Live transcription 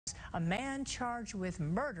A man charged with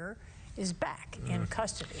murder is back in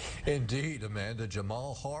custody. Indeed, Amanda.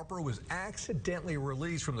 Jamal Harper was accidentally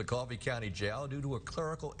released from the Coffee County Jail due to a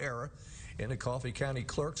clerical error in the Coffee County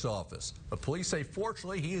Clerk's office. But police say,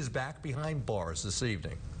 fortunately, he is back behind bars this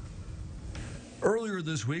evening. Earlier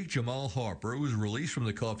this week, Jamal Harper was released from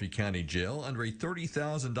the Coffee County Jail under a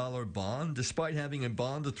 $30,000 bond, despite having a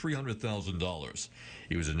bond of $300,000.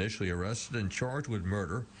 He was initially arrested and charged with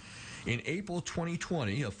murder in April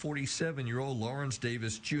 2020 of 47-year-old Lawrence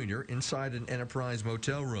Davis Jr. inside an Enterprise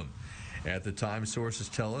motel room. At the time, sources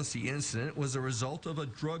tell us the incident was a result of a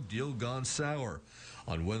drug deal gone sour.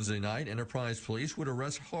 On Wednesday night, Enterprise police would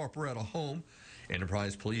arrest Harper at a home.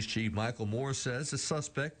 Enterprise Police Chief Michael Moore says the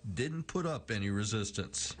suspect didn't put up any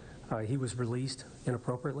resistance. He was released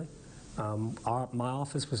inappropriately. My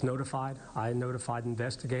office was notified. I notified the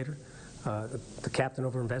investigator, the captain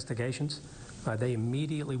over investigations. They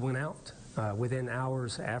immediately went out. Within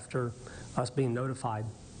hours after us being notified,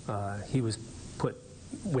 he was put,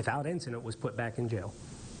 without incident, was put back in jail.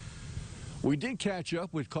 We did catch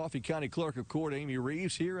up with Coffee County Clerk of Court Amy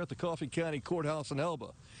Reeves here at the Coffee County Courthouse in Elba.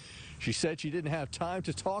 She said she didn't have time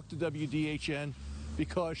to talk to WDHN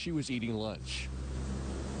because she was eating lunch.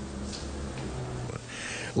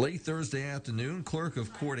 Late Thursday afternoon, Clerk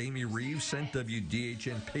of Court Amy Reeves sent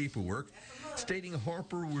WDHN paperwork stating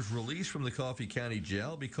Harper was released from the Coffee County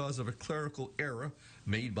Jail because of a clerical error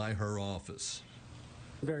made by her office.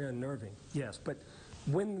 Very unnerving, yes, but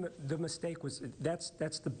when the mistake was, that's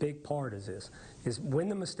the big part is when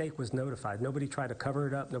the mistake was notified, nobody tried to cover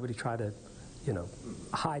it up, nobody tried to,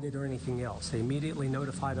 hide it or anything else. They immediately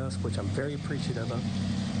notified us, which I'm very appreciative of,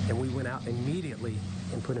 and we went out immediately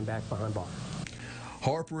and put him back behind bars.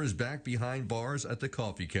 Harper is back behind bars at the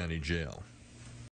Coffee County Jail.